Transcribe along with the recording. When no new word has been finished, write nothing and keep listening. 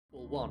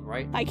1,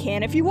 right? I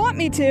can if you want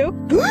me to.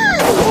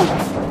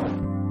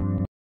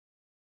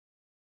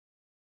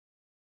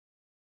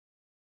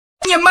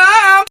 Your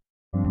mom!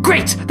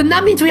 Great! Then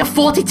that means we have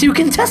 42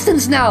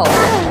 contestants now!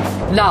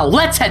 Now,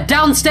 let's head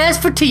downstairs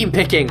for team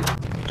picking!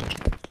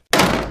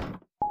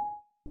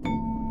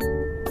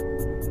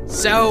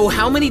 So,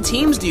 how many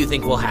teams do you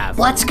think we'll have?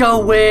 Let's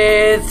go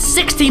with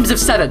 6 teams of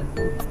 7.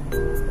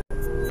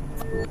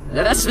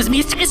 Das ist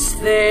mir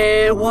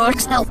the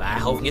works now. I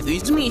hope you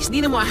use me,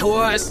 need my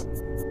horse.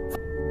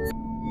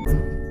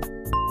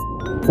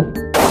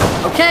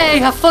 Okay,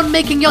 have fun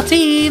making your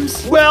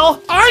teams!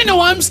 Well, I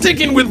know I'm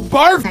sticking with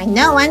Barf. I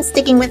know I'm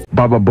sticking with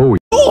Baba Booey.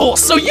 Oh,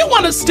 so you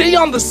want to stay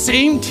on the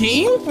same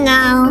team?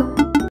 no.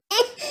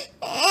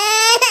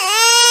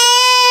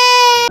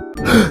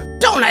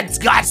 Donut's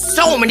got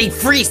so many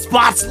free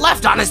spots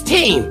left on his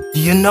team. Do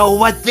you know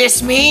what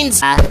this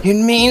means? It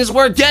means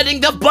we're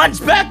getting the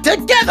bunch back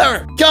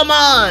together. Come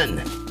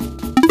on.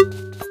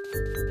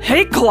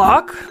 Hey,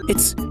 Clock.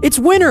 It's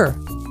Winner.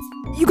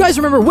 You guys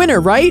remember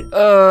Winner, right?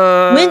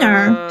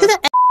 Winner? Who the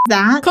f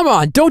that? Come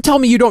on, don't tell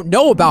me you don't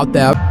know about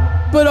them.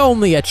 But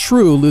only a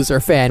true Loser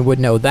fan would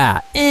know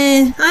that.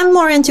 I'm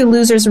more into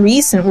Loser's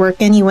recent work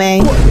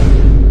anyway.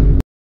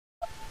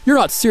 You're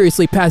not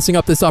seriously passing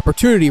up this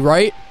opportunity,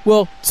 right?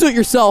 Well, suit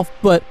yourself,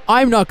 but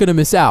I'm not gonna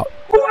miss out.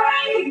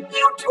 Wait!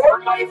 You tore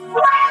my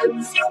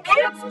friends! You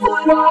can't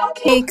split up!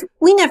 Cake,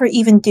 we never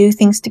even do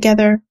things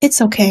together. It's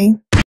okay.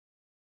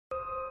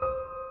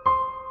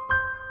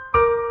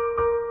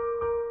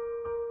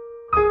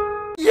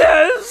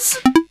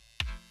 Yes!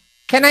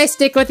 Can I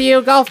stick with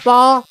you, golf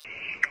ball?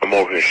 I'm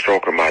over here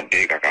stroking my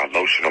dick. I got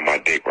lotion on my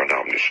dick right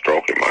now. I'm just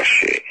stroking my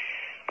shit.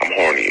 I'm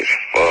horny as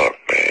fuck,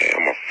 man.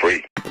 I'm a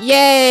freak.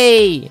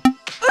 Yay!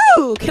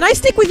 Ooh, can I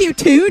stick with you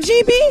too,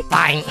 GB?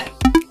 Fine.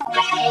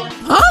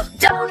 Huh?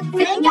 Don't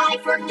think I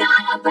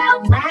forgot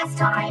about last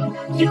time.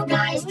 You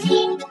guys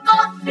teamed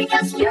up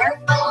because you're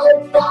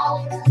all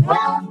balls.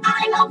 Well,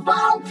 I'm a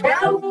ball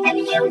too, and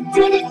you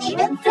didn't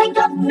even think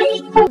of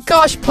me.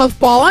 Gosh,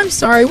 Puffball, I'm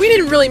sorry. We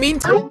didn't really mean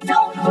to. I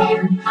don't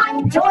care.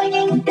 I'm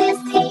joining this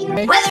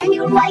team, whether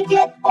you like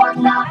it or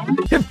not.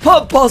 If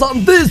Puffball's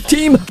on this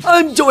team,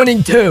 I'm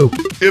joining too.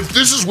 If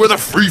this is where the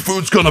free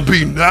food's gonna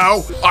be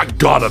now, I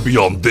gotta be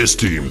on this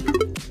team.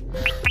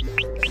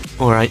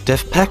 Alright,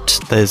 Def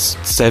Pact, there's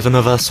 7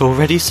 of us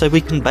already, so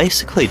we can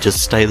basically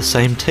just stay the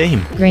same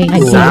team. Great.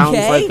 Sounds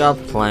like a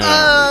plan.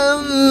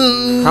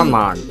 Come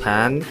on,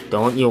 Pen.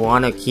 Don't you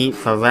want to keep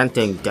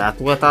preventing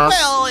death with us?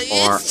 Well,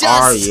 or it's just,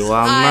 are you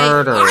a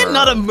murderer? I'm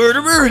not a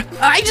murderer.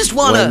 I just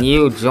wanna... When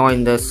you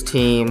join this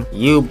team,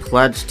 you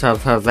pledged to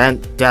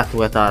prevent death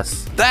with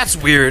us. That's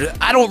weird.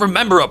 I don't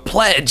remember a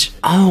pledge.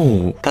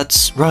 Oh,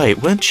 that's right.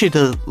 Weren't you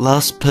the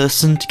last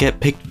person to get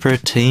picked for a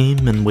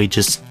team and we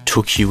just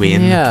took you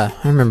in? Yeah,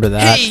 I remember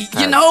that. Hey,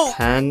 you know...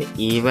 Pen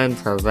even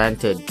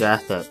prevented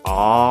death at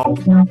all?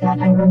 Fine.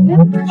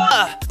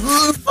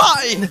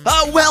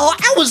 Well,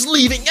 I was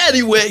leaving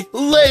anyway.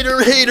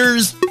 Later,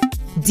 haters.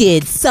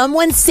 Did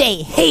someone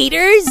say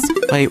haters?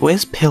 Wait,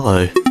 where's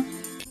Pillow?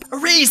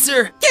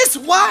 Racer, guess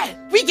what?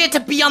 We get to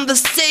be on the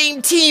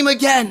same team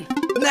again.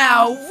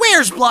 Now,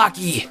 where's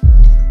Blocky?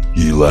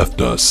 He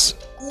left us.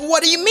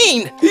 What do you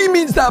mean? He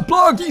means that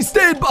Blocky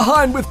stayed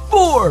behind with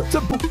 4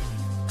 to...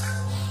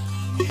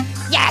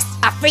 Yes,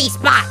 a free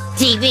spot.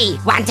 TV,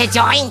 want to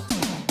join?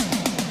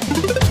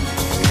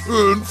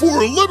 And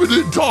for a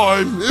limited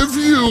time, if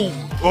you...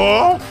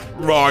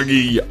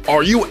 Roggy,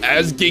 are you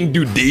asking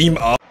to team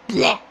up?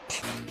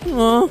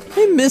 Oh,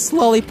 I miss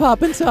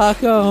Lollipop and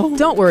Taco.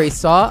 Don't worry,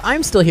 Saw.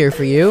 I'm still here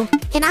for you.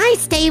 Can I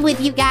stay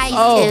with you guys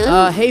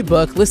too? Hey,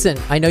 Book, listen.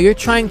 I know you're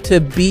trying to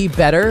be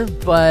better,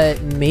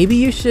 but maybe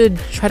you should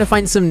try to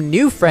find some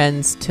new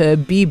friends to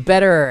be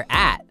better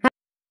at.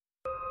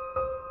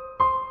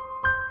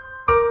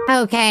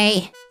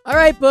 Okay. All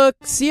right, Book.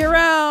 See you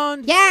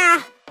around.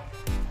 Yeah.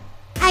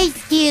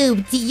 Ice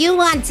Cube, do you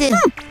want to...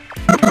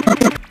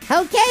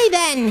 Okay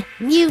then.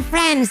 New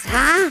friends,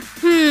 huh?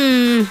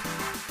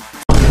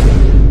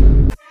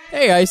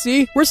 Hey,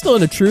 Icy. We're still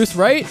in a truce,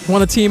 right?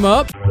 Want to team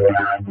up?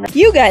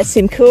 You guys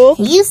seem cool.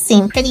 You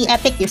seem pretty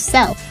epic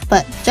yourself,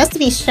 but just to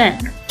be sure,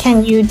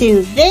 can you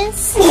do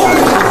this?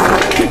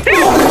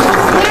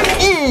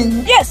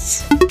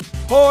 Yes!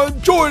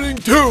 I'm joining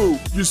too.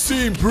 You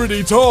seem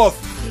pretty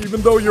tough, even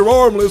though you're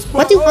armless.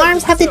 What do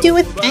arms have to do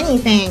with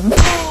anything?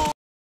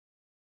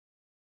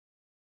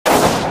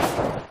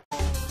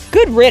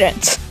 Good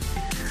riddance.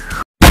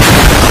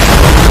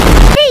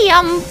 Hey,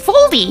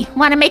 Foldy,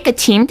 wanna make a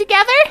team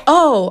together?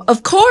 Oh,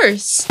 of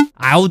course.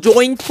 I'll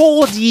join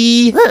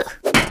Foldy.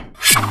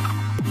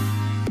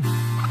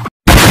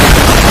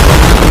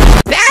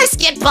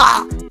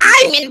 Basketball!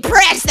 I'm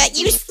impressed that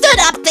you stood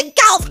up the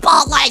golf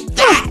ball like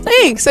that!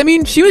 Thanks! I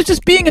mean, she was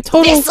just being a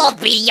total... This'll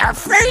be your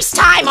first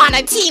time on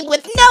a team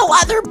with no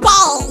other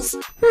balls!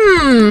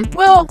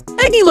 Well,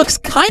 Eggy looks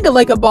kinda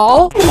like a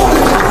ball.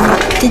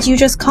 Did you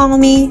just call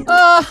me?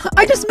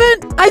 I just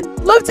meant I'd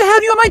love to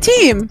have you on my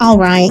team.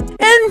 Alright.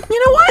 And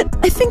you know what?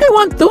 I think I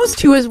want those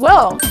two as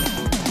well.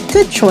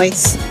 Good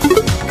choice.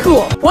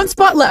 Cool. 1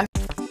 spot left.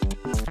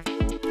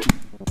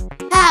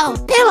 Oh,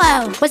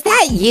 Pillow, was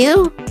that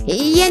you?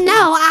 You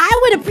know,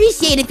 I would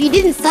appreciate if you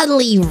didn't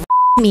suddenly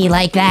me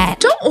like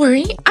that. Don't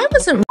worry, I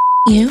wasn't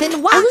you.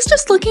 Then what? I was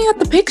just looking at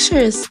the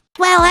pictures.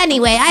 Well,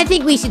 anyway, I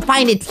think we should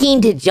find a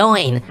team to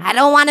join. I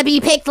don't want to be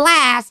picked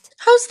last.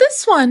 How's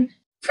this one?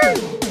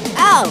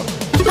 Oh,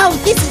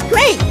 this is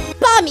great.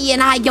 Bobby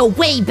and I go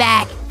way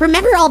back.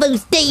 Remember all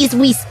those days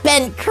we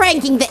spent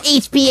cranking the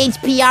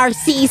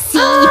HPHPRCC?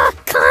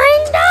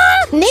 Kinda.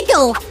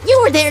 Nickel,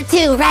 you were there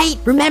too, right?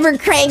 Remember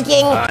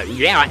cranking?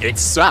 Yeah, it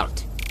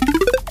sucked.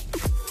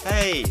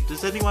 Hey,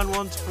 does anyone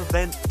want to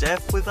prevent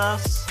death with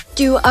us?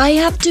 Do I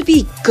have to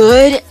be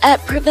good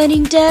at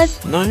preventing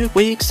death? No,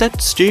 we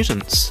accept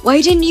students.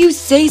 Why didn't you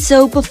say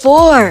so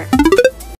before?